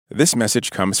This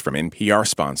message comes from NPR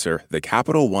sponsor, the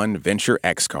Capital One Venture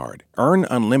X Card. Earn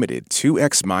unlimited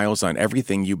 2x miles on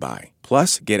everything you buy.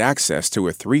 Plus, get access to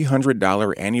a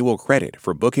 $300 annual credit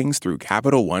for bookings through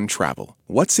Capital One Travel.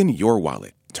 What's in your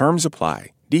wallet? Terms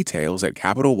apply. Details at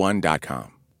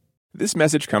CapitalOne.com. This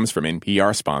message comes from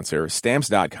NPR sponsor,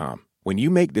 Stamps.com. When you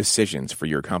make decisions for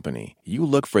your company, you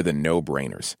look for the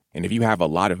no-brainers. And if you have a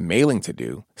lot of mailing to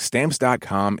do,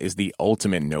 Stamps.com is the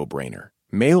ultimate no-brainer.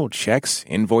 Mail checks,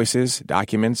 invoices,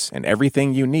 documents, and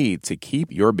everything you need to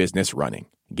keep your business running.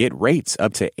 Get rates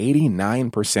up to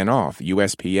 89% off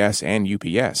USPS and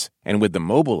UPS. And with the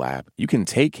mobile app, you can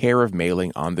take care of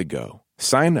mailing on the go.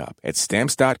 Sign up at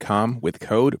Stamps.com with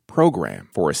code PROGRAM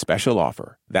for a special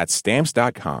offer. That's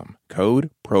Stamps.com,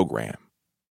 code PROGRAM.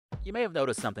 You may have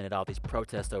noticed something at all these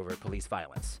protests over police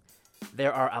violence.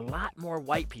 There are a lot more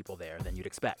white people there than you'd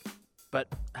expect. But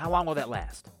how long will that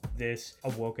last? This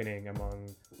awakening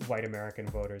among white American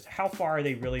voters, how far are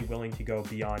they really willing to go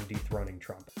beyond dethroning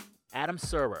Trump? Adam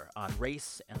Serwer on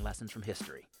race and lessons from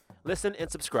history. Listen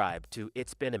and subscribe to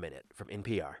It's Been a Minute from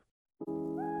NPR.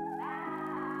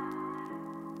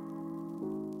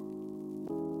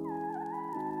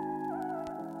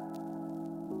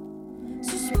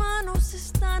 Sus manos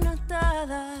están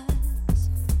atadas,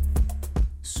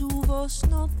 su voz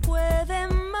no puede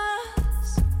más.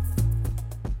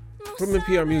 From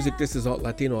NPR Music, this is Alt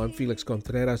Latino. I'm Felix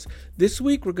Contreras. This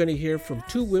week, we're going to hear from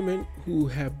two women who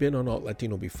have been on Alt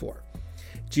Latino before.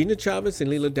 Gina Chavez and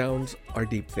Lila Downs are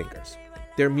deep thinkers.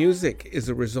 Their music is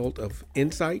a result of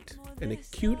insight and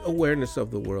acute awareness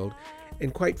of the world,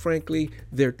 and quite frankly,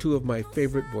 they're two of my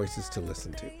favorite voices to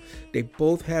listen to. They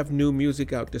both have new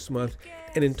music out this month,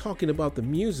 and in talking about the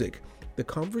music, the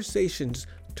conversations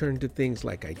turn to things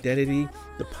like identity,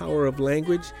 the power of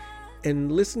language,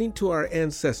 and listening to our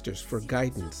ancestors for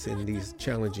guidance in these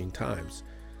challenging times.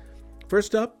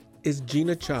 First up is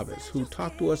Gina Chavez, who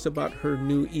talked to us about her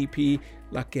new EP,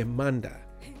 La Que Manda.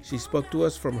 She spoke to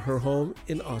us from her home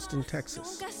in Austin,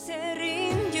 Texas.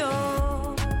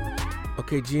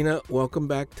 Okay, Gina, welcome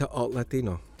back to Alt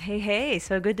Latino. Hey,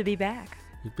 so good to be back.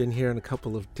 You've been here in a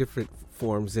couple of different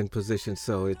forms and positions,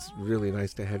 so it's really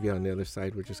nice to have you on the other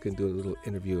side. We're just going to do a little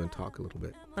interview and talk a little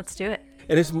bit. Let's do it.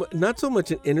 And it's not so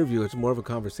much an interview, it's more of a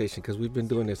conversation, because we've been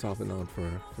doing this off and on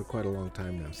for quite a long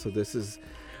time now. So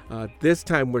this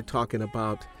time we're talking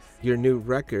about your new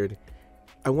record.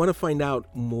 I want to find out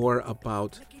more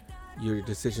about your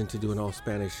decision to do an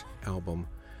all-Spanish album.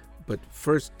 But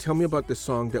first, tell me about the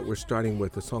song that we're starting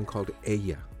with, a song called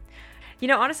Ella. You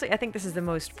know, honestly, I think this is the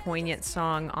most poignant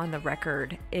song on the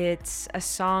record. It's a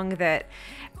song that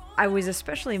I was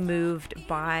especially moved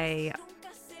by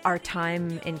our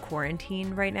time in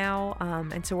quarantine right now.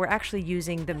 And so we're actually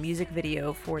using the music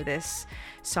video for this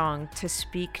song to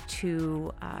speak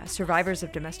to survivors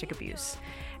of domestic abuse.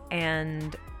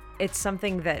 And it's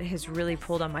something that has really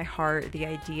pulled on my heart, the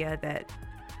idea that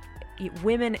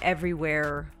women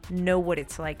everywhere know what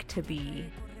it's like to be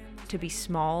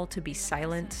small, to be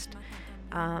silenced,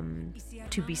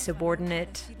 to be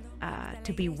subordinate,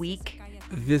 to be weak.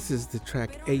 This is the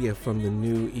track Ella from the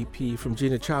new EP from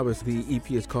Gina Chavez. The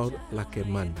EP is called La Que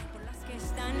Manda.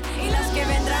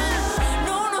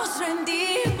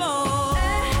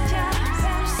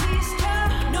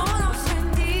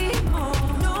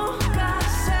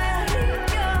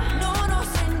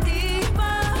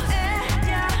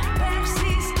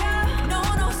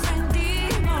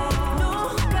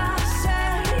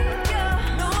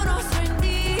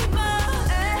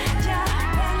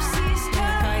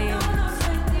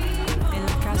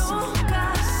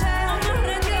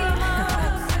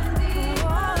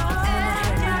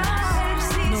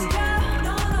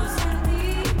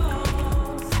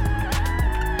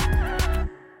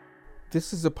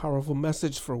 This is a powerful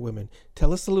message for women.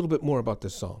 Tell us a little bit more about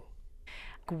this song.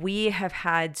 We have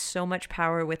had so much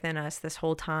power within us this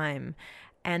whole time,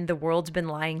 and the world's been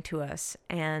lying to us,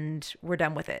 and we're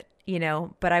done with it, you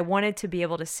know? But I wanted to be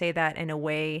able to say that in a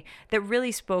way that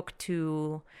really spoke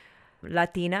to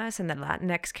Latinas and the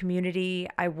Latinx community.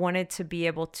 I wanted to be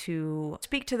able to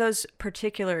speak to those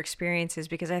particular experiences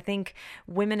because I think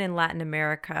women in Latin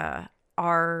America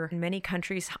are, in many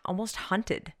countries, almost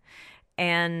hunted.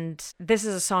 And this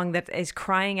is a song that is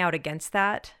crying out against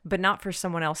that, but not for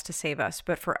someone else to save us,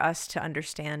 but for us to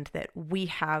understand that we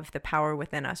have the power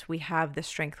within us. We have the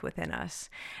strength within us.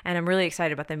 And I'm really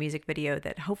excited about the music video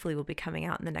that hopefully will be coming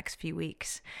out in the next few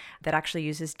weeks that actually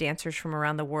uses dancers from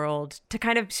around the world to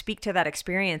kind of speak to that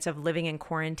experience of living in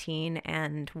quarantine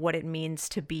and what it means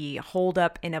to be holed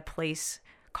up in a place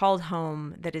called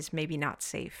home that is maybe not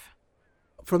safe.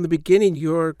 From the beginning,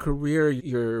 your career,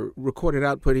 your recorded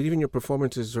output, and even your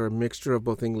performances are a mixture of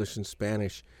both English and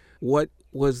Spanish. What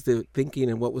was the thinking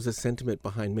and what was the sentiment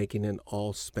behind making an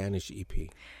all Spanish EP?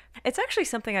 It's actually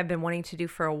something I've been wanting to do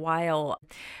for a while.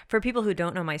 For people who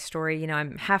don't know my story,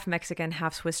 I'm half Mexican,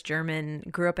 half Swiss German,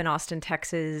 grew up in Austin,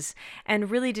 Texas,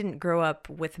 and really didn't grow up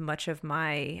with much of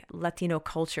my Latino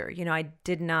culture. I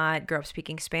did not grow up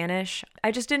speaking Spanish.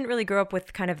 I just didn't really grow up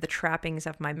with kind of the trappings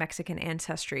of my Mexican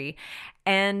ancestry.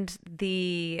 And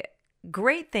the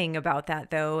great thing about that,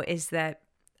 though, is that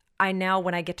I now,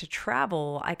 when I get to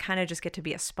travel, I kind of just get to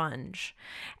be a sponge.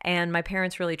 And my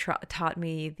parents really taught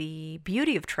me the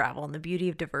beauty of travel and the beauty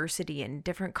of diversity and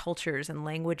different cultures and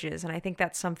languages. And I think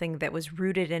that's something that was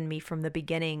rooted in me from the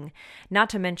beginning, not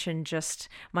to mention just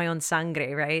my own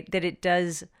sangre, right? That it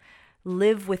does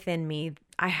live within me.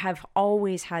 I have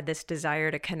always had this desire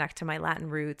to connect to my Latin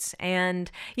roots. And,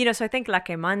 so I think La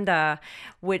Quemanda,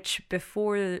 which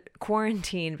before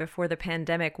quarantine, before the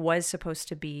pandemic, was supposed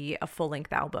to be a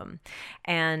full-length album.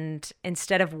 And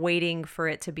instead of waiting for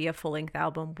it to be a full-length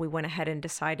album, we went ahead and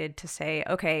decided to say,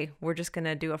 okay, we're just going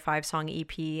to do a 5-song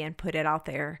EP and put it out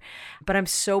there. But I'm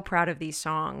so proud of these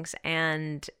songs.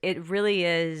 And it really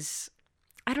is,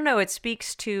 I don't know, it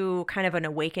speaks to kind of an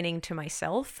awakening to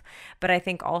myself, but I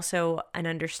think also an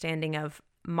understanding of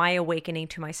my awakening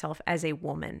to myself as a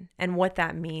woman and what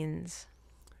that means.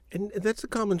 And that's a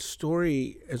common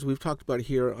story, as we've talked about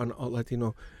here on Alt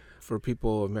Latino, for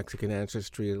people of Mexican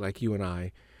ancestry like you and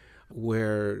I,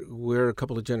 where we're a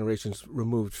couple of generations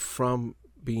removed from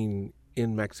being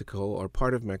in Mexico or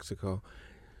part of Mexico.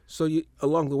 So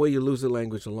along the way you lose the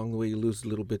language, along the way you lose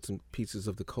little bits and pieces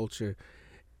of the culture.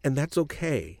 And that's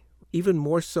okay. Even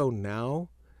more so now,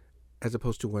 as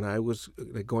opposed to when I was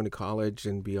going to college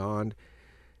and beyond,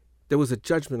 there was a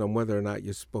judgment on whether or not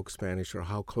you spoke Spanish or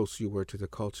how close you were to the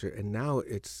culture. And now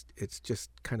it's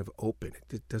just kind of open.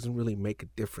 It doesn't really make a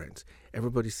difference.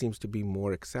 Everybody seems to be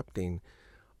more accepting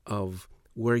of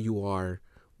where you are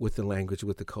with the language,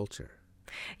 with the culture.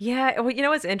 Yeah. Well,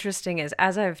 what's interesting is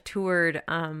as I've toured,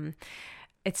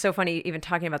 it's so funny even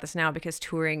talking about this now because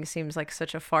touring seems like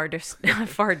such a far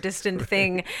distant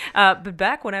thing. But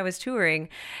back when I was touring,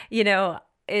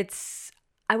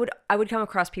 I would come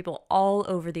across people all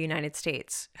over the United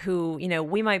States who,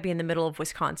 we might be in the middle of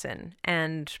Wisconsin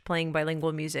and playing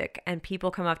bilingual music, and people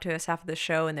come up to us after the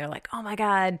show and they're like, "Oh my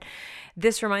God,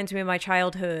 this reminds me of my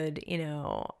childhood,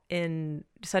 in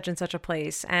such and such a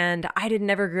place. And I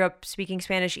never grew up speaking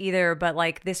Spanish either, but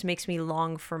like this makes me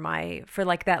long for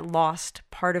like that lost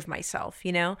part of myself,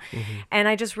 Mm-hmm. And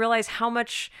I just realized how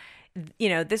much,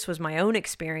 this was my own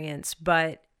experience,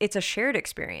 but it's a shared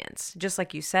experience, just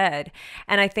like you said.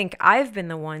 And I think I've been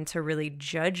the one to really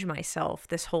judge myself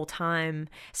this whole time,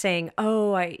 saying,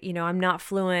 oh, I'm not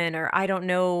fluent, or I don't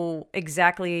know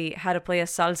exactly how to play a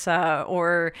salsa,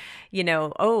 or,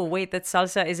 oh, wait, that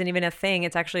salsa isn't even a thing.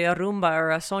 It's actually a rumba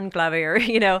or a son clave,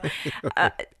 or,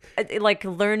 like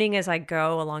learning as I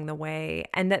go along the way,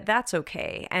 and that's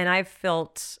okay. And I've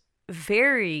felt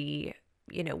very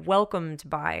welcomed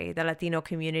by the Latino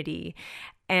community.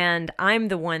 And I'm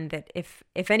the one that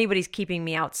if anybody's keeping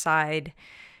me outside,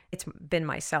 it's been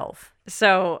myself.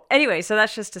 So anyway, so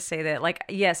that's just to say that, like,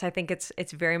 yes, I think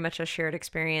it's very much a shared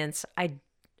experience.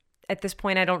 At this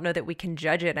point, I don't know that we can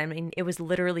judge it. I mean, it was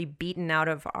literally beaten out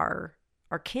of our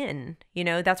kin.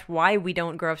 That's why we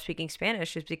don't grow up speaking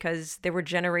Spanish, is because there were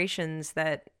generations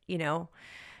that,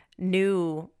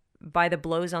 knew by the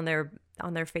blows on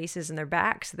their faces and their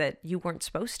backs that you weren't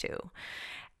supposed to.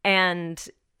 And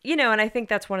and I think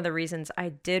that's one of the reasons I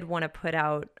did want to put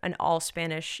out an all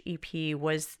Spanish EP,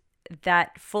 was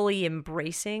that fully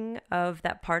embracing of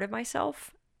that part of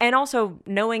myself, and also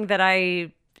knowing that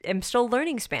I am still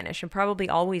learning Spanish and probably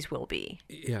always will be.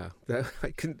 Yeah,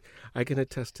 I can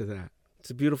attest to that.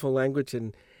 It's a beautiful language,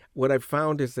 and what I've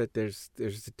found is that there's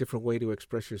a different way to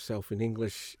express yourself in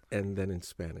English and then in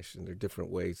Spanish, and there are different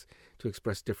ways to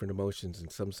express different emotions,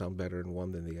 and some sound better in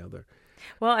one than the other.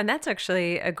 Well, and that's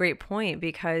actually a great point,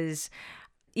 because,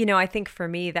 I think for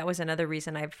me, that was another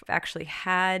reason I've actually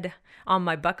had on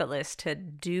my bucket list to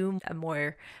do a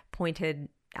more pointed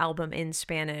album in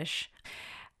Spanish.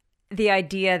 The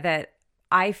idea that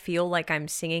I feel like I'm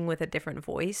singing with a different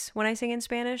voice when I sing in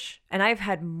Spanish. And I've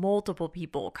had multiple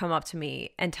people come up to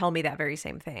me and tell me that very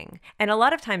same thing. And a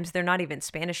lot of times they're not even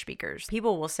Spanish speakers.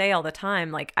 People will say all the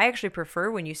time, like, I actually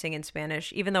prefer when you sing in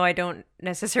Spanish, even though I don't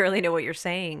necessarily know what you're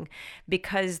saying,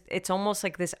 because it's almost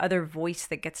like this other voice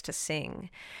that gets to sing.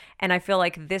 And I feel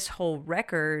like this whole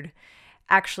record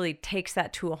actually takes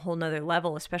that to a whole nother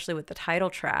level, especially with the title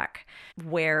track,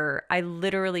 where I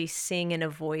literally sing in a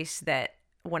voice that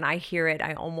when I hear it,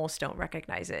 I almost don't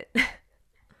recognize it.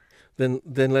 Then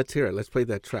let's hear it. Let's play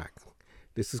that track.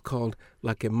 This is called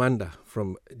La Que Manda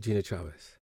from Gina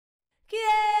Chavez.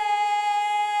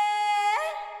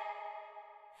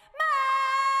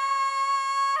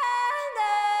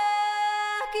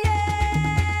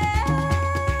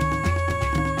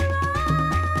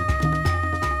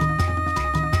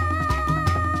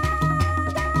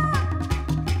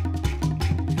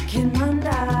 ¿Quién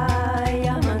manda?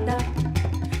 Ella manda.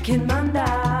 ¿Quién manda?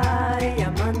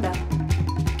 Ella manda.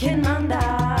 ¿Quién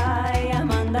manda? Ella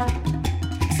manda.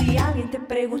 Si alguien te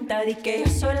pregunta, di que yo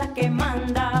soy la que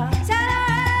manda. Solo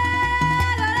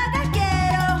hago lo que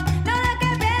quiero, no lo que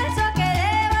pienso que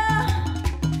debo.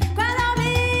 Cuando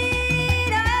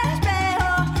miro al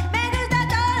espejo, me gusta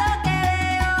todo lo que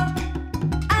veo.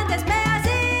 Antes me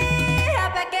hacía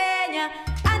pequeña,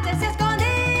 antes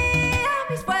escondía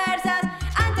mis fuerzas,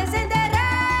 antes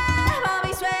enterraba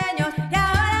mis sueños y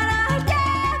ahora no hay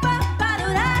tiempo para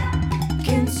dudar.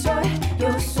 ¿Quién soy?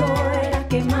 Yo soy la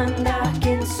que manda.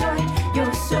 ¿Quién soy? Yo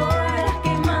soy la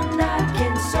que manda.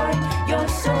 ¿Quién soy? Yo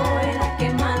soy la que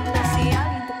manda. Si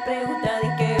alguien te pregunta, di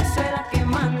que yo soy la que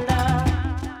manda.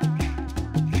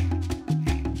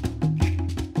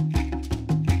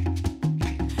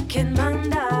 ¿Quién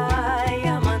manda?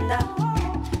 Ella manda.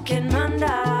 ¿Quién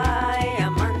manda? Ella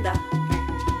manda.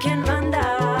 ¿Quién manda?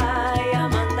 Ella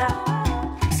manda.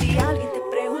 Si alguien te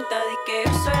pregunta, di que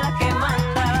yo soy la que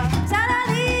manda. Solo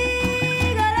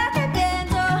digo lo que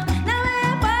pienso, no me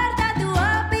importa tu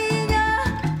opinión.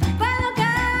 Cuando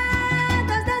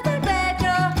canto desde el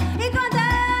pecho y con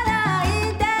toda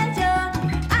intención.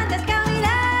 Antes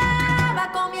caminaba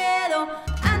con miedo,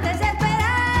 antes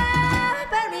esperaba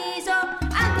permiso,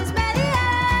 antes medía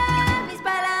mis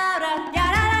palabras y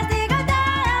ahora las digo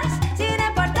todas sin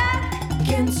importar.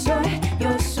 ¿Quién soy?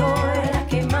 Yo soy la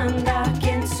que manda.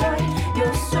 ¿Quién soy?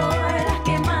 Yo soy la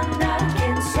que manda.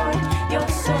 ¿Quién soy? Yo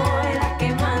soy la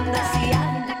que manda. Si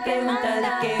alguien te pregunta,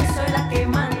 di que yo soy la que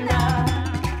manda.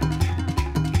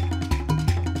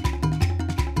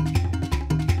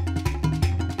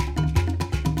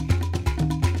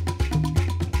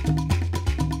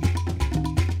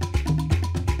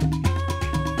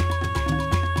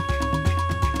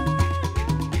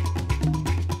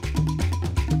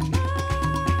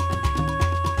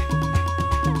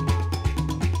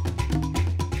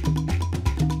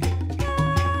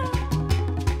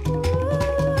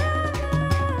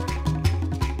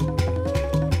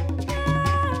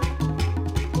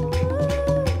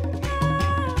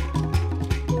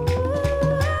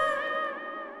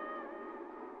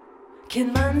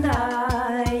 ¿Quién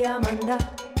manda? Ella manda.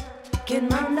 ¿Quién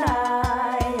manda?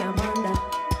 Ella manda.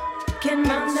 ¿Quién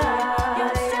manda?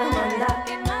 Ella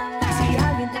manda. Si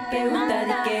alguien te pregunta,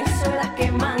 di que yo soy la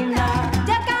que manda.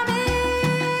 Ya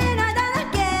camino a donde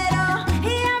quiero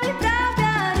y a mi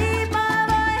propio ritmo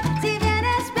voy. Si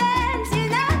vienes bien, si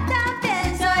no también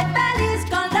soy feliz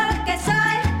con lo que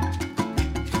soy.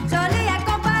 Solía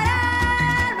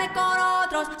compararme con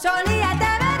otros, solía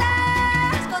temer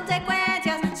las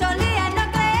consecuencias, solía no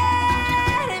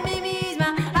creer en mí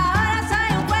misma. Ahora soy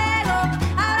un fuego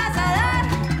abrasador.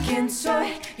 ¿Quién soy?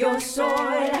 Yo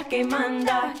soy la que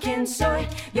manda. ¿Quién soy?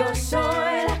 Yo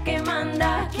soy la que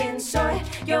manda. ¿Quién soy?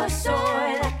 Yo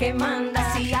soy la que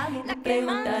manda. Si alguien te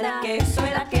pregunta, di que yo soy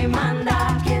la que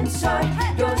manda. ¿Quién soy?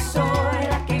 Yo soy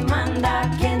la que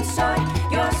manda. ¿Quién soy?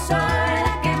 Yo soy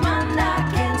la que manda.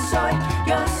 ¿Quién soy?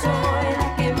 Yo soy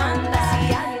la que manda.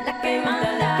 Si alguien te pregunta,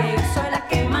 di que yo soy la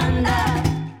que manda.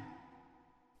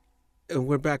 And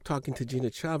we're back talking to Gina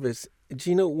Chavez.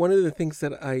 Gina, one of the things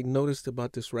that I noticed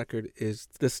about this record is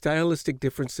the stylistic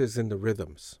differences in the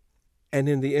rhythms. And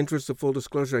in the interest of full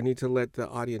disclosure, I need to let the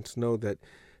audience know that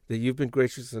you've been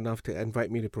gracious enough to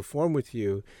invite me to perform with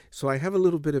you. So I have a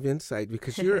little bit of insight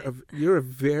because you're a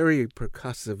very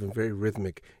percussive and very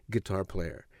rhythmic guitar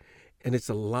player. And it's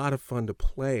a lot of fun to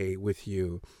play with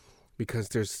you because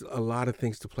there's a lot of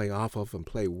things to play off of and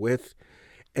play with.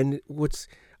 And what's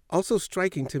also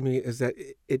striking to me is that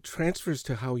it transfers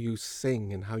to how you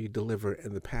sing and how you deliver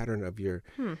and the pattern of your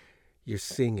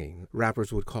singing.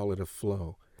 Rappers would call it a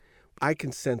flow. I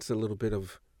can sense a little bit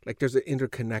of, like, there's an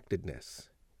interconnectedness.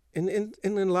 And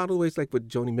in a lot of ways, like what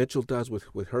Joni Mitchell does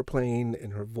with her playing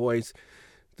and her voice,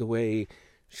 the way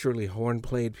Shirley Horn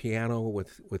played piano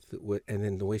with and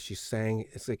then the way she sang,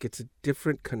 it's like it's a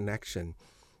different connection.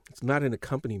 It's not an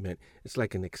accompaniment. It's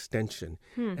like an extension.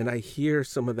 And I hear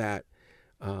some of that.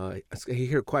 I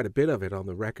hear quite a bit of it on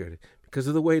the record because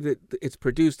of the way that it's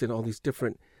produced in all these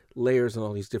different layers and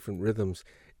all these different rhythms.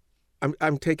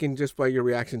 I'm taking just by your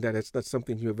reaction that it's not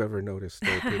something you've ever noticed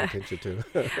or paid attention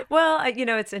to. Well,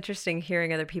 it's interesting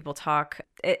hearing other people talk.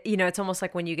 It's almost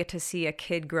like when you get to see a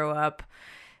kid grow up,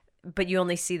 but you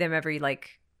only see them every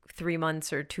like 3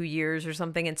 months or 2 years or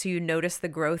something. And so you notice the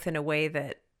growth in a way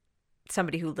that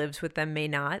somebody who lives with them may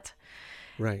not.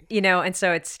 Right. And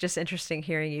so it's just interesting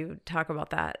hearing you talk about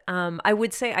that. I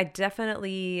would say I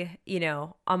definitely,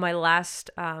 on my last,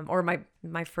 or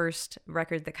my first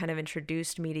record that kind of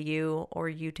introduced me to you, or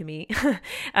you to me,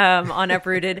 on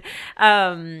Uprooted,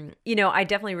 I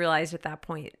definitely realized at that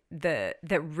point that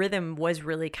rhythm was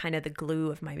really kind of the glue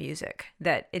of my music,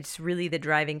 that it's really the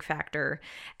driving factor.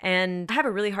 And I have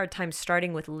a really hard time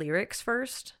starting with lyrics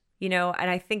first. And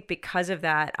I think because of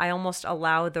that, I almost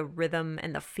allow the rhythm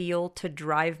and the feel to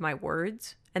drive my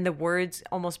words, and the words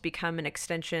almost become an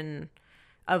extension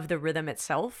of the rhythm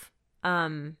itself,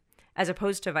 as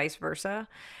opposed to vice versa.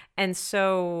 And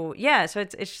so, so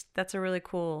that's a really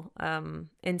cool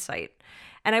insight.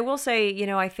 And I will say,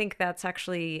 I think that's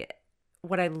actually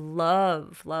what I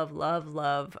love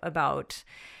about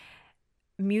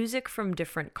music from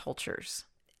different cultures,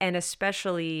 and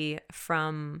especially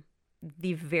from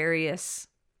the various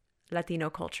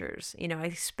Latino cultures. I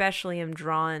especially am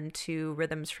drawn to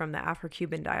rhythms from the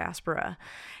Afro-Cuban diaspora,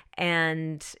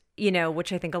 and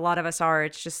which I think a lot of us are.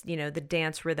 It's just the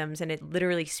dance rhythms, and it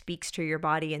literally speaks to your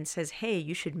body and says, hey,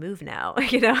 you should move now.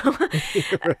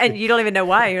 Right. And you don't even know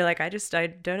why. You're like, I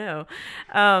don't know.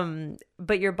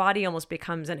 But your body almost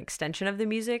becomes an extension of the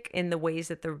music in the ways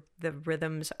that the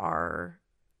rhythms are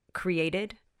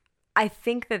created. I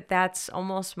think that that's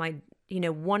almost my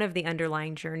one of the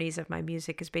underlying journeys of my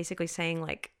music is basically saying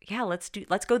like, yeah, let's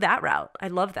go that route. I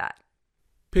love that.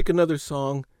 Pick another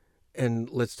song and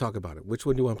let's talk about it. Which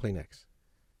one do you want to play next?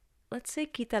 Let's say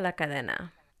Quita la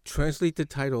Cadena. Translate the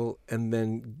title and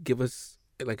then give us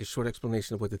like a short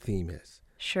explanation of what the theme is.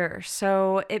 Sure.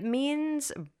 So it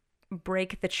means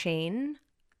break the chain.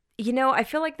 I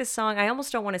feel like this song, I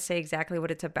almost don't want to say exactly what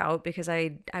it's about, because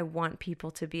I want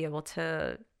people to be able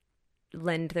to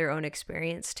lend their own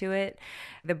experience to it.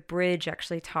 The bridge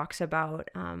actually talks about,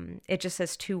 it just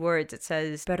says 2 words. It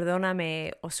says,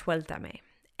 perdóname o suéltame.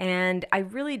 And I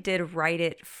really did write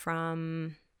it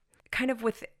from kind of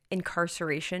with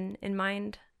incarceration in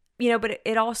mind, but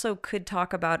it also could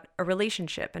talk about a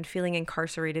relationship and feeling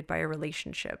incarcerated by a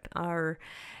relationship, or,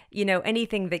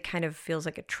 anything that kind of feels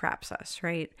like it traps us,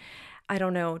 right? I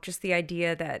don't know, just the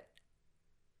idea that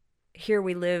here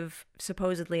we live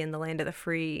supposedly in the land of the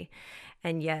free,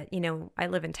 and yet, I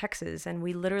live in Texas, and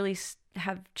we literally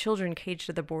have children caged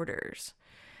to the borders,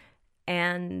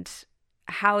 and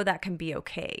how that can be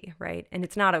okay, right? And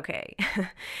it's not okay,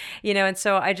 and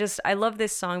so I love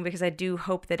this song because I do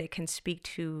hope that it can speak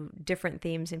to different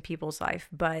themes in people's life,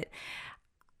 but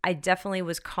I definitely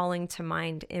was calling to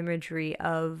mind imagery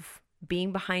of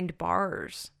being behind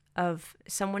bars, of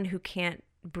someone who can't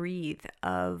breathe,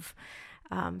 of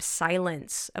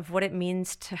silence, of what it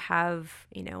means to have,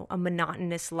 a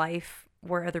monotonous life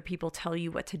where other people tell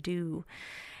you what to do.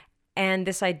 And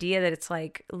this idea that it's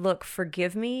like, look,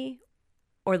 forgive me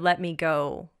or let me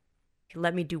go.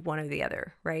 Let me do one or the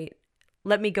other, right?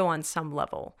 Let me go on some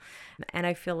level. And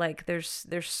I feel like there's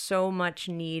so much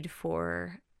need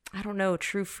for, I don't know,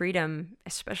 true freedom,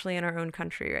 especially in our own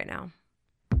country right now.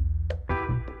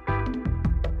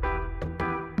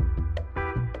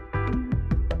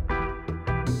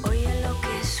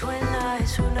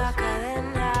 Es una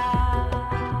cadena.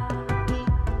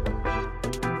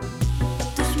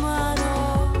 Tus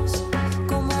manos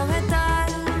como metal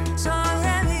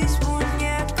sobre mis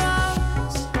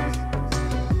muñecos.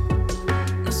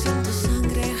 No siento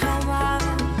sangre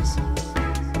jamás.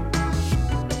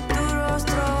 Tu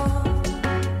rostro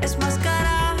es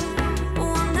máscara,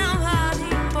 una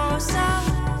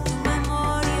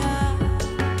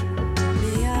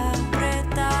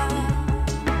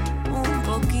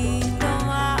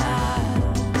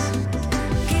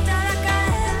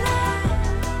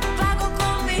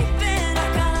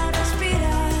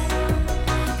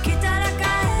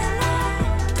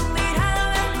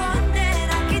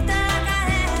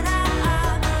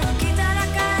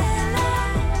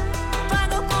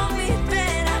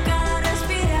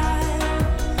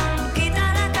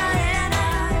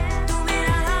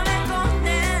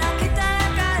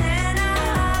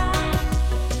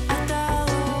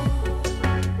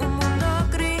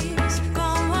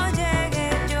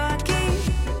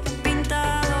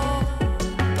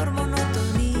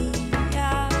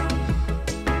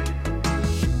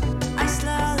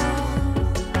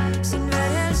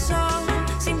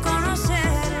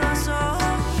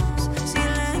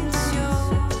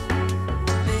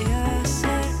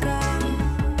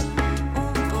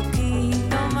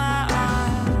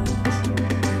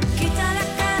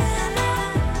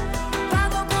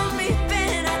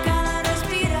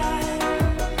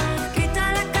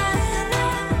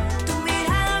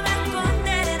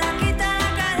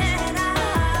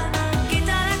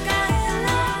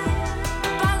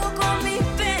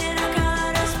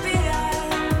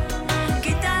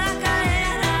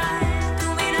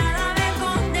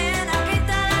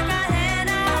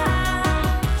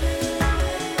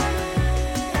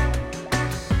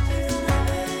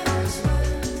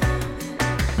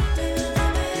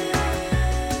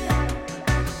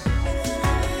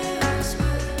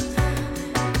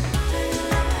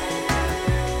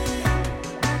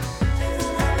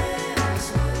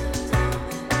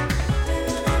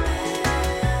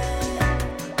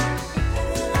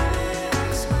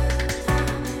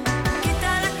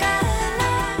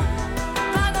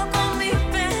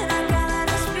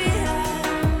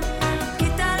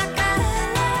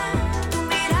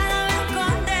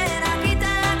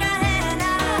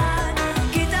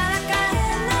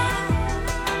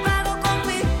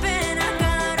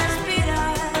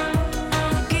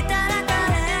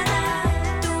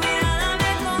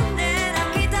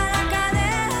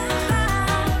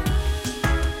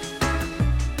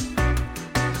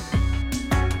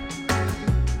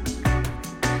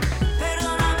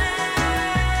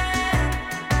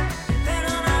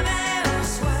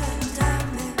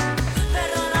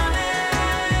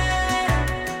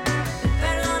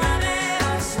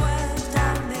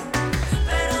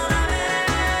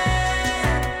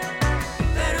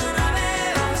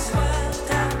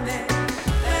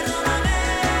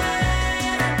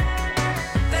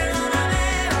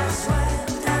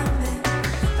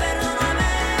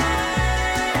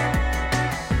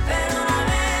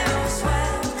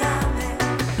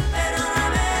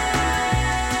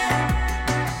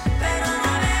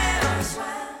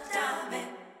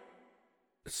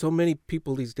so many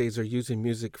people these days are using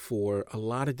music for a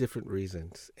lot of different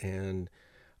reasons. And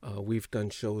we've done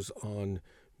shows on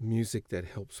music that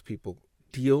helps people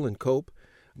deal and cope,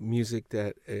 music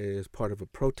that is part of a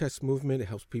protest movement. It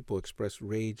helps people express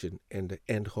rage and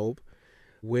end hope.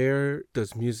 Where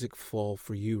does music fall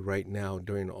for you right now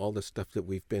during all the stuff that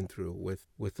we've been through with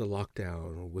the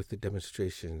lockdown, with the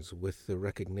demonstrations, with the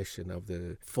recognition of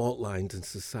the fault lines in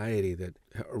society that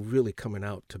are really coming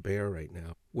out to bear right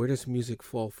now? Where does music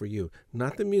fall for you?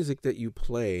 Not the music that you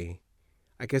play.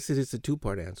 I guess it is a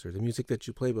two-part answer. The music that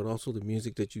you play, but also the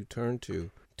music that you turn to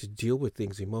deal with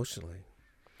things emotionally.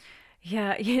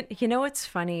 Yeah, you know what's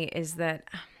funny is that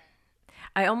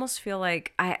I almost feel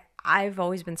like I've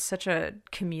always been such a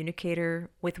communicator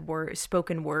with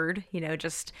spoken word,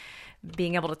 just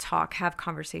being able to talk, have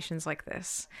conversations like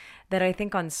this, that I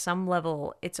think on some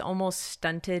level it's almost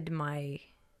stunted my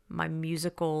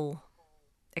musical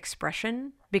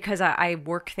expression because I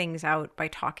work things out by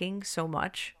talking so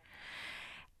much.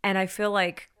 And I feel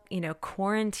like,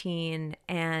 quarantine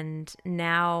and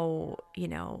now,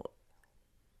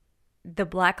 the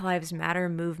Black Lives Matter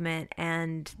movement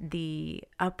and the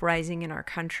uprising in our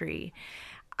country,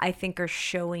 I think are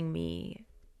showing me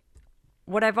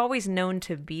what I've always known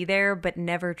to be there, but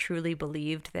never truly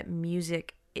believed, that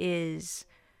music is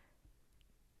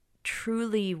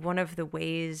truly one of the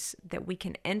ways that we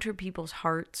can enter people's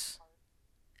hearts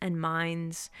and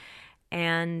minds,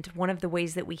 and one of the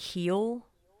ways that we heal,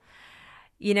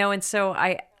 and so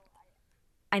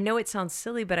I know it sounds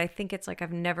silly, but I think it's like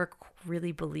I've never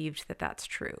really believed that that's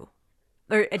true.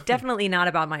 Or definitely not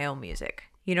about my own music.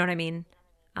 You know what I mean?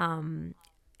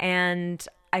 And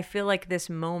I feel like this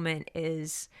moment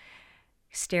is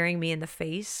staring me in the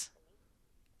face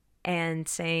and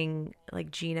saying,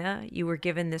 like, Gina, you were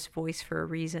given this voice for a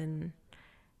reason.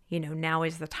 Now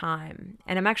is the time.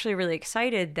 And I'm actually really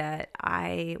excited that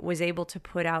I was able to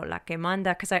put out La Que Manda,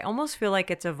 because I almost feel like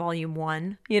it's a volume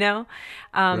 1, Right.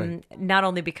 Not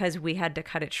only because we had to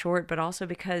cut it short, but also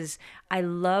because I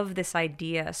love this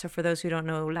idea. So for those who don't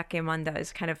know, La Que Manda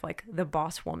is kind of like the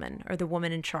boss woman or the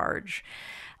woman in charge.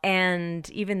 And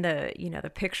even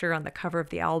the picture on the cover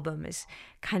of the album is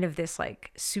kind of this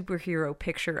like superhero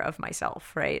picture of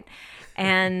myself, right?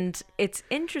 And it's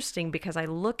interesting because I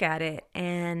look at it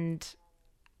and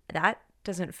that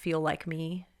doesn't feel like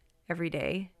me every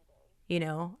day.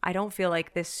 I don't feel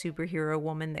like this superhero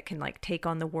woman that can like take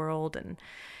on the world and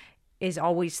is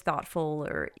always thoughtful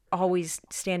or always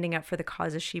standing up for the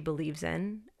causes she believes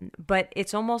in. But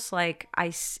it's almost like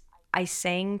I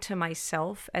sang to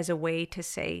myself as a way to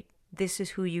say, this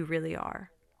is who you really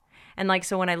are. And like,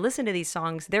 so when I listen to these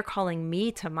songs, they're calling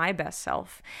me to my best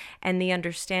self and the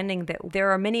understanding that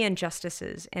there are many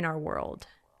injustices in our world.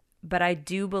 But I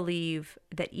do believe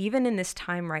that even in this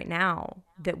time right now,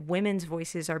 that women's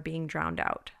voices are being drowned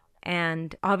out.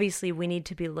 And obviously we need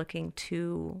to be looking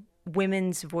to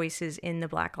women's voices in the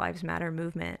Black Lives Matter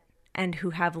movement and who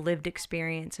have lived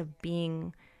experience of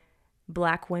being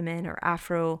Black women or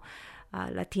Afro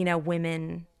Latina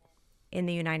women in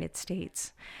the United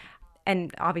States.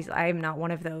 And obviously I am not one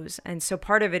of those. And so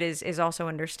part of it is also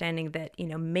understanding that,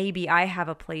 maybe I have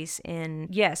a place in,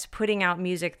 yes, putting out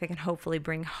music that can hopefully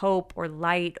bring hope or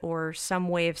light or some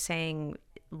way of saying,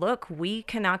 look, we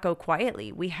cannot go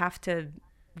quietly. We have to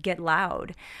get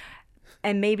loud.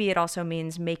 And maybe it also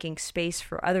means making space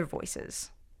for other voices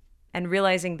and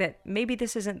realizing that maybe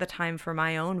this isn't the time for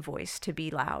my own voice to be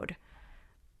loud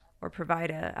or provide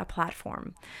a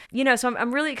platform. So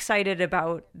I'm really excited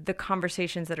about the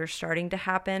conversations that are starting to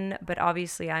happen, but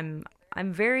obviously I'm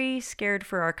very scared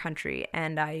for our country,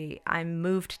 and I'm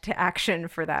moved to action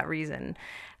for that reason.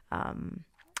 And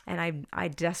I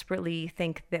desperately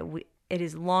think that it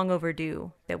is long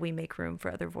overdue that we make room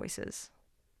for other voices.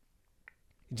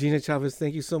 Gina Chavez,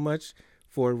 thank you so much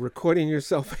for recording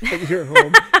yourself at your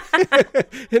home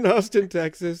in Austin,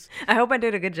 Texas. I hope I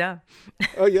did a good job.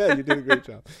 Oh, yeah, you did a great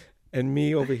job. And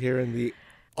me over here in the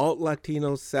Alt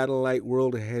Latino Satellite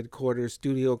World Headquarters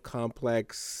Studio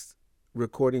Complex,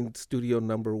 recording studio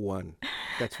number 1.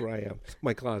 That's where I am,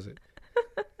 my closet.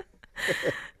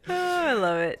 Oh, I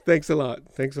love it. Thanks a lot.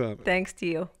 Thanks a lot. Thanks to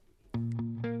you.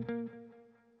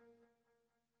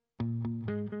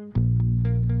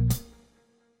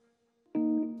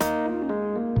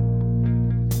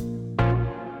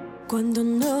 Cuando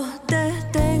no te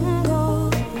tengo,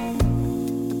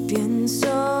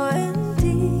 pienso en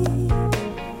ti.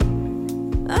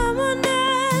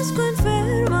 Amanezco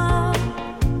enferma,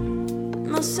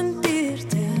 no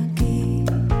sentirte aquí,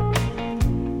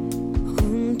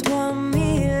 junto a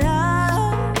mi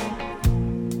lado,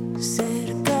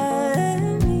 cerca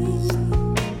de mí.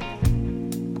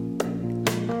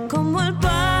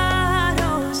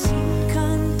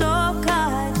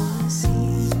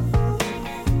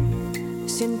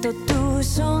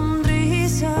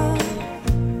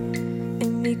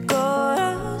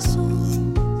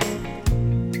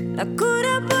 La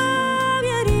cura para mi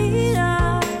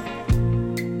herida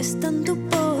está en tu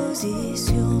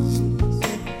posición.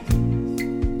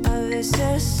 A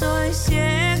veces soy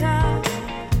ciega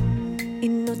y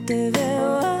no te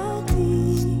veo a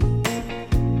ti.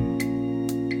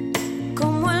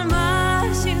 Como el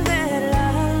mar sin ver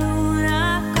la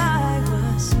luna, caigo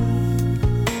así.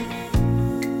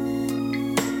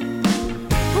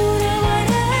 Una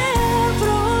marea,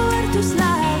 probar tus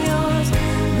labios,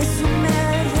 me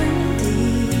sumerjo en ti.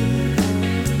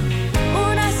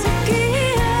 Una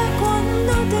sequía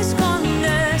cuando te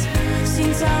escondes,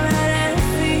 sin saber el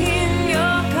fin, yo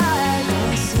caigo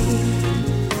así.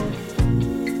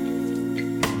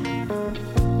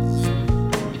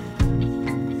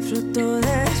 Floto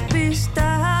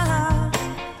despistada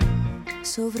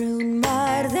sobre un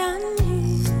mar de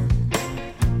anil.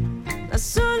 La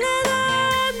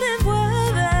soledad me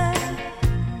envuelve,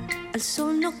 el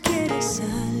sol no quiere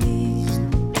salir.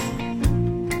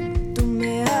 Tú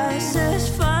me haces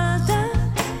falta,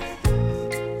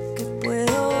 ¿qué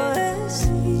puedo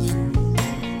decir?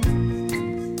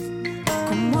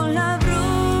 Como la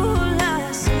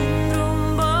brújula sin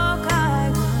rumbo,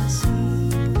 caigo así.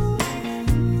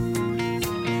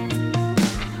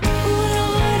 Una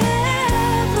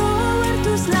marea, probar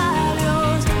tus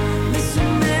labios, me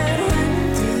sumerjo en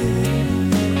ti.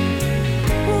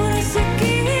 Una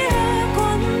sequía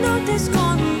cuando te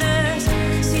escondes,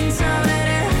 sin saber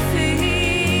el fin.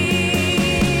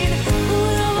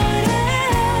 Una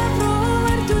marea,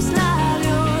 probar tus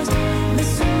labios, me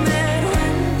sumerjo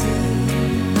en ti.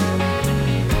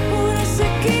 Una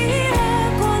sequía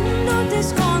cuando te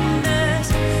escondes,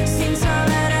 sin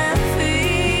saber el fin.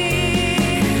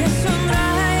 Es un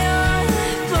rayo de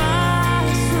paz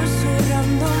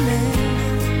susurrándome.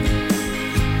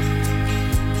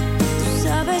 Tú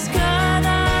sabes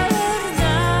cada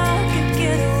verdad que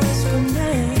quiero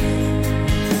esconder.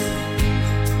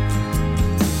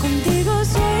 Contigo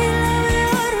soy la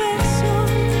mejor versión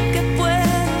que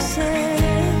puedo ser.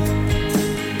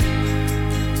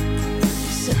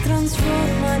 Se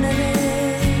transforma en él.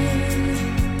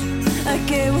 Hay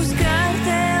que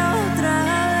buscarte otra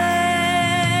vez.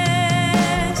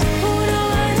 Una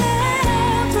manera,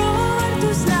 probar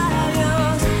tus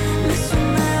labios, me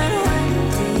sumerjo en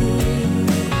ti.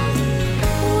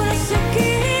 Una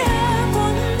sequía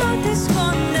cuando te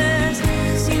escondes,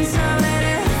 sin saber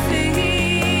el fin.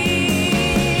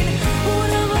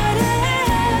 Una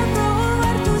manera,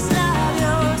 probar tus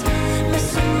labios, me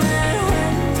sumerjo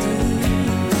en ti.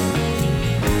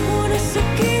 Una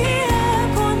sequía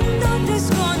cuando te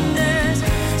escondes,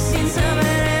 sin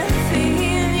saber el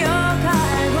fin, yo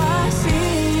caigo así.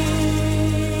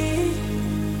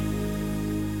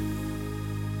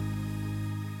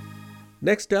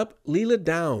 Next up, Lila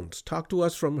Downs talked to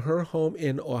us from her home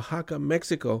in Oaxaca,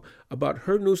 Mexico, about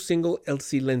her new single, El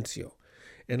Silencio.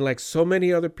 And like so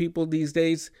many other people these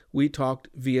days, we talked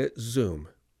via Zoom.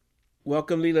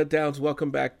 Welcome, Lila Downs.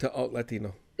 Welcome back to Alt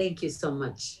Latino. Thank you so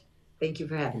much. Thank you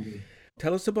for having me.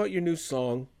 Tell us about your new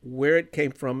song, where it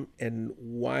came from, and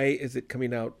why is it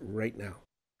coming out right now?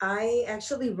 I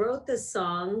actually wrote this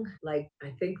song, I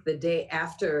think the day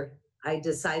after I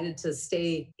decided to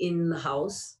stay in the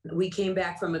house. We came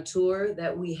back from a tour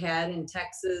that we had in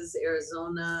Texas,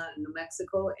 Arizona, New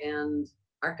Mexico, and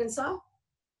Arkansas.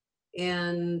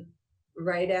 And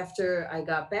right after I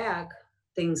got back,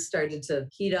 things started to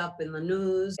heat up in the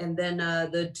news. And then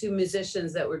the two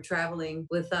musicians that were traveling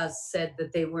with us said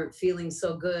that they weren't feeling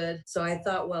so good. So I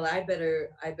thought, well, I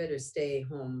better stay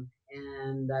home.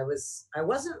 And I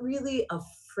wasn't really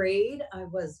afraid. I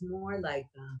was more like,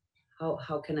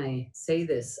 how can I say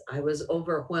this? I was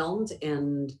overwhelmed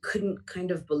and couldn't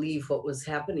kind of believe what was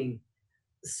happening.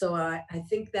 So I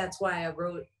think that's why I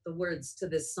wrote the words to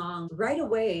this song. Right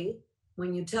away,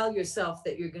 when you tell yourself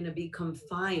that you're going to be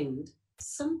confined,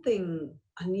 something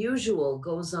unusual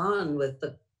goes on with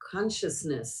the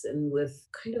consciousness and with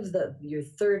kind of your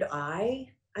third eye,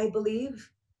 I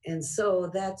believe. And so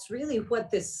that's really what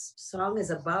this song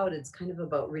is about. It's kind of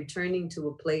about returning to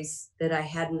a place that I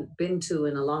hadn't been to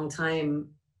in a long time,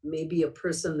 maybe a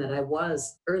person that I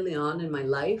was early on in my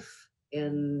life,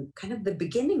 and kind of the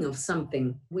beginning of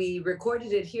something. We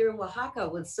recorded it here in Oaxaca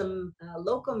with some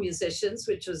local musicians,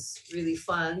 which was really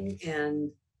fun.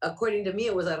 And according to me,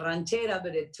 it was a ranchera,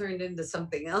 but it turned into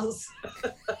something else.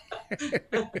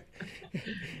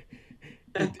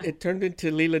 It turned into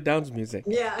Lila Downs music.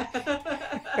 Yeah.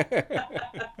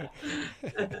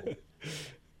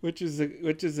 Which is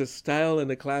a style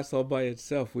and a class all by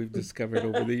itself we've discovered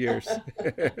over the years.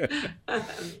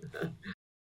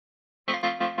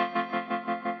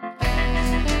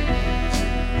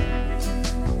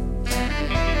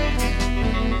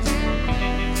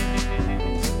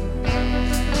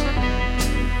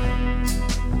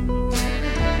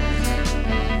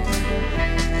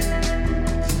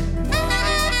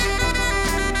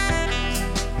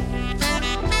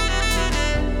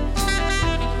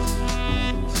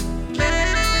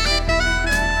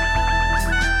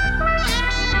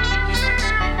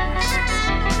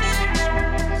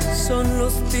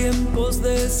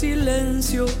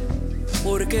 silencio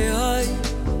porque hay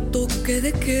toque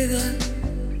de queda.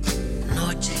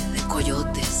 Noche de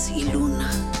coyotes y luna,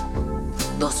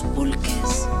 2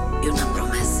 pulques y una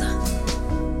promesa.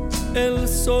 El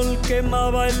sol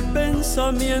quemaba el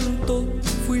pensamiento,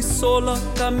 fui sola,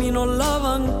 camino la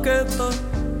banqueta.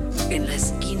 En la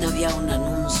esquina había un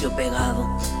anuncio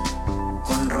pegado,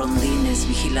 con rondines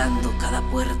vigilando cada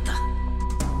puerta.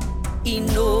 Y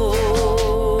no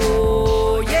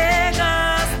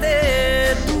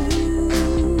llegaste tú,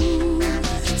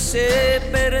 se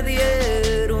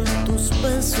perdieron tus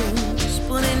pasos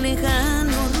por el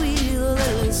lejano ruido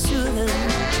de la ciudad.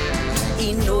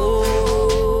 Y no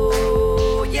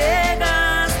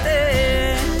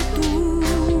llegaste tú,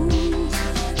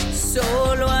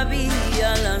 solo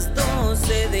había las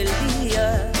 12 del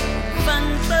día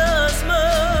fantasmas.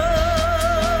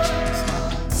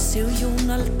 Se oyó un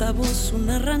altavoz,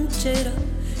 una ranchera.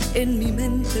 En mi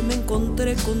mente me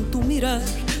encontré con tu mirar.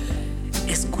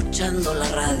 Escuchando la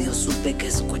radio supe que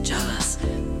escuchabas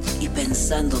y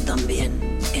pensando también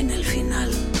en el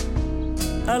final.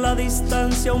 A la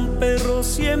distancia un perro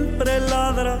siempre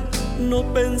ladra.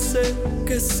 No pensé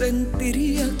que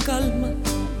sentiría calma.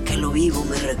 Que lo vivo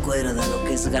me recuerda lo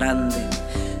que es grande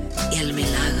y el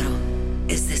milagro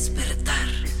es despertar.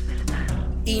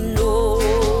 Y no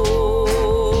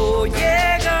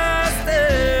llegaste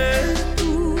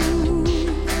tú,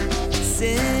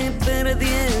 se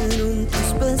perdieron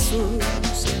tus pasos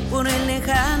por el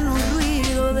lejano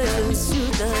ruido de la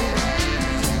ciudad.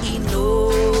 Y no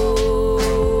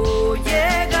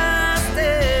llegaste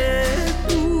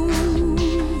tú,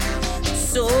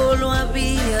 solo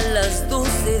había las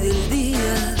 12 del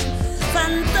día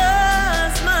fantasma.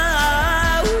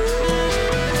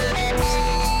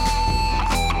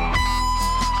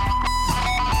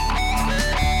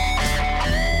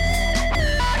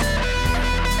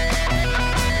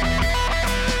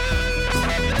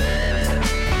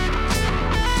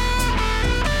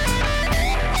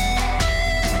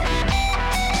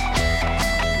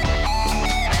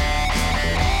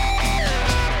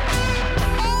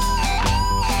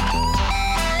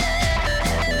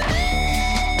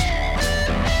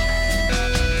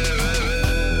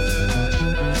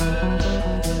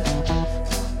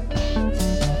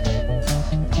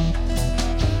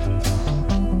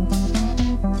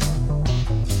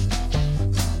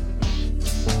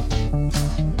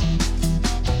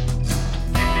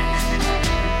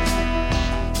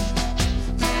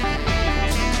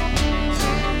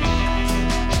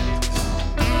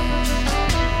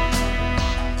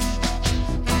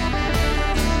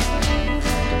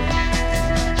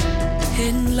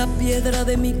 En la piedra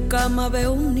de mi cama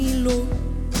veo un hilo,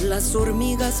 las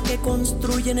hormigas que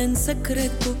construyen en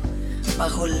secreto.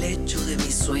 Bajo el lecho de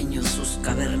mis sueños sus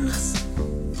cavernas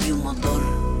y un motor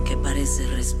que parece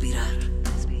respirar.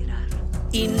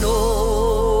 Y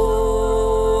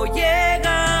no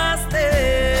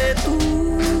llegaste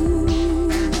tú,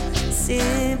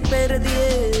 se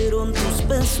perdieron tus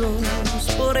besos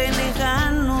por el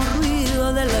lejano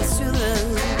ruido de la ciudad.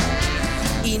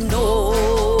 Y no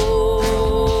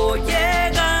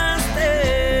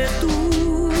llegaste tú,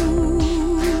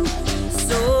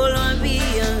 solo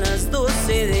habían las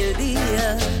 12 del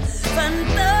día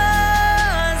fantasma.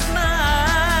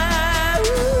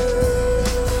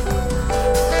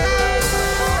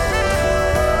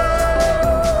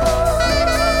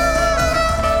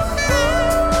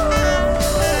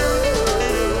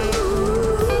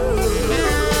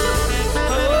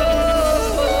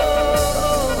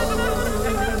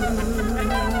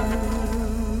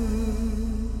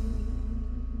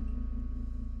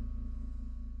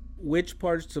 Which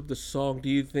parts of the song do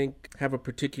you think have a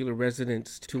particular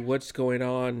resonance to what's going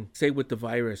on, say, with the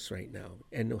virus right now?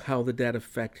 And how did that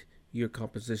affect your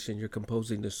composition, your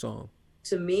composing the song?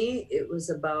 To me, it was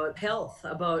about health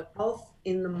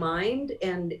in the mind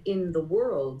and in the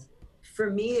world.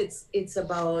 For me, it's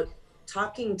about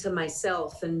talking to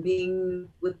myself and being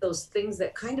with those things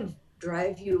that kind of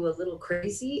drive you a little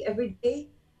crazy every day.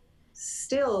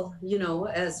 Still, you know,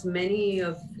 as many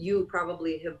of you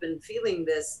probably have been feeling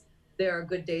this, there are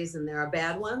good days and there are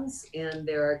bad ones, and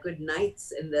there are good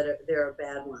nights and there are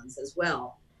bad ones as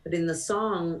well. But in the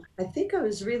song, I think I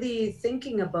was really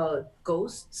thinking about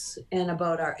ghosts and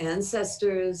about our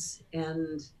ancestors.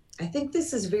 And I think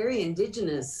this is very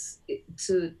indigenous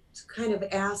to kind of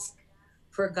ask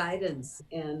for guidance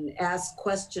and ask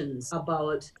questions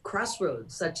about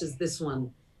crossroads such as this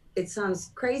one. It sounds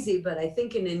crazy, but I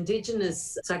think in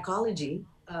indigenous psychology,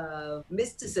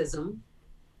 mysticism,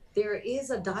 there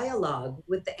is a dialogue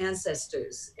with the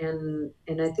ancestors, and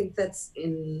I think that's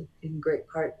in great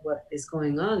part what is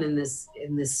going on in this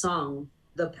song.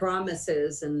 the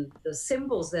promises and the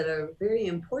symbols that are very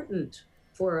important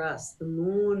for us, the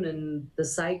moon and the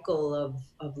cycle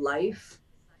of life,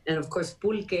 and of course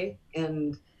pulque,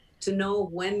 and to know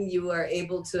when you are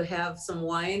able to have some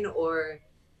wine or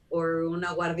un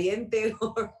aguardiente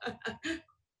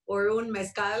or un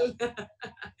mezcal.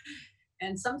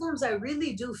 And sometimes I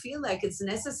really do feel like it's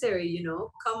necessary,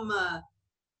 come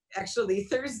actually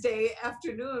Thursday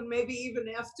afternoon, maybe even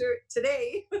after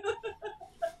today.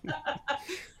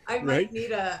 I might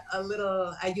need a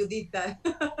little ayudita.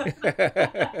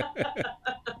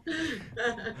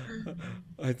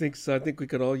 I think so. I think we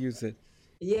could all use it.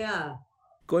 Yeah.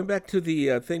 Going back to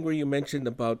the thing where you mentioned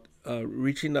about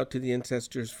reaching out to the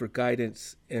ancestors for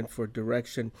guidance and for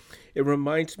direction, it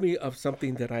reminds me of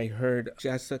something that I heard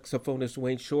jazz saxophonist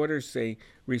Wayne Shorter say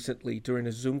recently during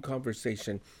a Zoom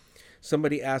conversation.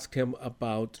 Somebody asked him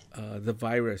about the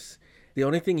virus. The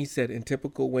only thing he said, in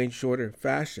typical Wayne Shorter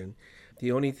fashion,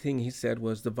 the only thing he said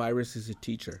was, the virus is a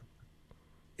teacher.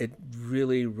 It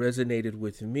really resonated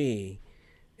with me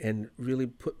and really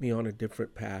put me on a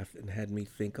different path and had me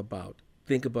think about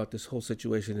this whole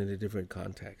situation in a different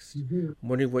context. I'm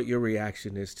wondering what your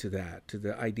reaction is to that, to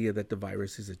the idea that the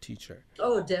virus is a teacher.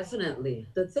 Oh, definitely.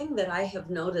 The thing that I have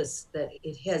noticed, that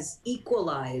it has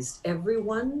equalized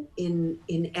everyone in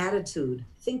attitude.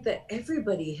 I think that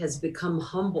everybody has become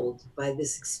humbled by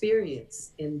this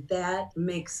experience, and that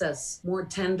makes us more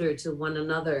tender to one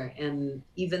another. And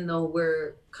even though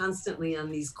we're constantly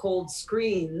on these cold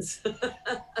screens,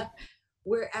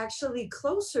 we're actually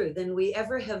closer than we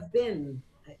ever have been,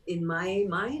 in my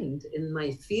mind, in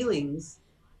my feelings.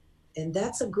 And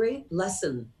that's a great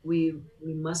lesson. We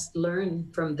must learn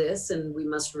from this, and we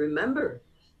must remember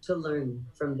to learn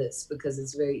from this, because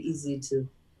it's very easy to,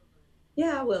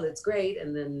 it's great.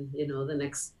 And then,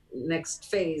 the next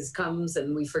phase comes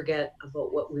and we forget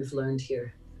about what we've learned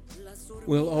here.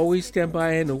 We'll always stand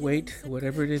by and await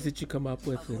whatever it is that you come up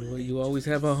with, and you always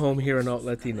have a home here in Alt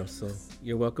Latino, so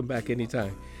you're welcome back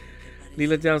anytime.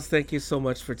 Lila Downs, thank you so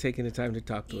much for taking the time to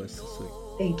talk to us this week.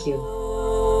 Thank you.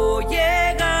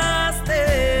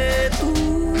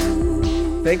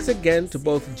 Thanks again to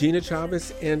both Gina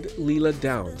Chavez and Lila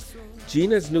Downs.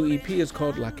 Gina's new EP is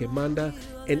called La Que Manda,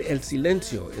 and El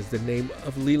Silencio is the name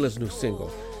of Lila's new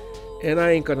single. And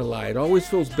I ain't gonna lie, it always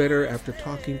feels better after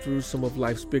talking through some of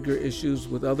life's bigger issues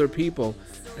with other people,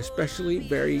 especially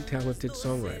very talented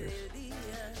songwriters.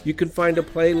 You can find a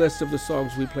playlist of the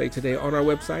songs we played today on our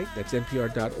website. That's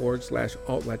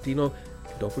npr.org/altlatino.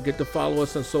 Don't forget to follow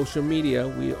us on social media.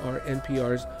 We are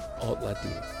NPR's Alt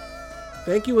Latino.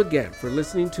 Thank you again for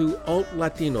listening to Alt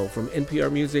Latino from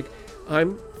NPR Music.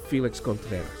 I'm Felix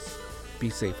Contreras. Be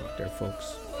safe out there,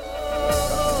 folks.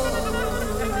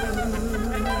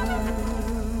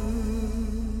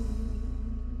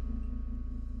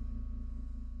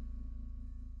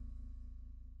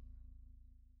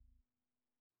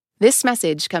 This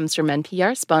message comes from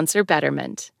NPR sponsor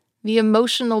Betterment. The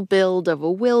emotional build of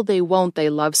a will they, won't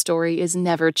they love story is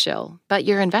never chill, but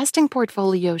your investing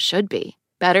portfolio should be.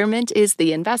 Betterment is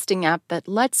the investing app that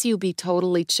lets you be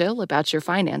totally chill about your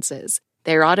finances.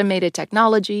 Their automated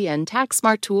technology and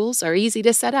tax-smart tools are easy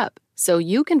to set up, so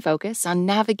you can focus on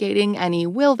navigating any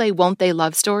will they, won't they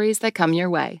love stories that come your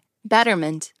way.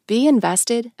 Betterment. Be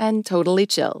invested and totally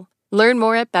chill. Learn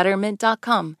more at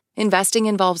betterment.com. Investing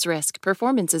involves risk.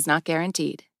 Performance is not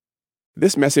guaranteed.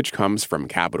 This message comes from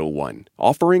Capital One,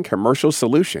 offering commercial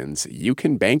solutions you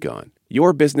can bank on.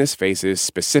 Your business faces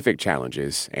specific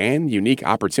challenges and unique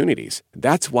opportunities.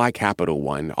 That's why Capital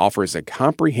One offers a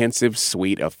comprehensive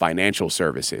suite of financial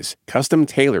services, custom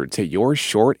tailored to your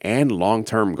short and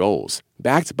long-term goals.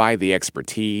 Backed by the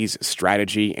expertise,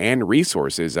 strategy, and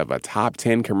resources of a top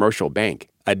 10 commercial bank,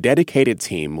 a dedicated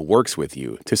team works with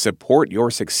you to support your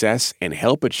success and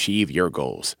help achieve your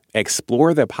goals.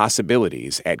 Explore the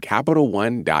possibilities at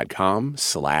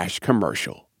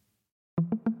CapitalOne.com/commercial.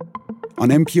 On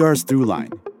NPR's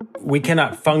Throughline. We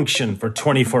cannot function for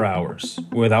 24 hours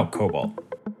without cobalt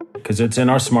because it's in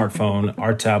our smartphone,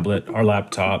 our tablet, our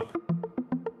laptop.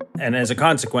 And as a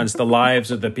consequence, the lives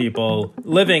of the people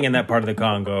living in that part of the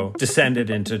Congo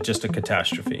descended into just a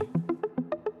catastrophe.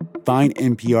 Find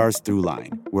NPR's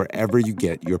Throughline wherever you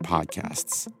get your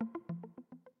podcasts.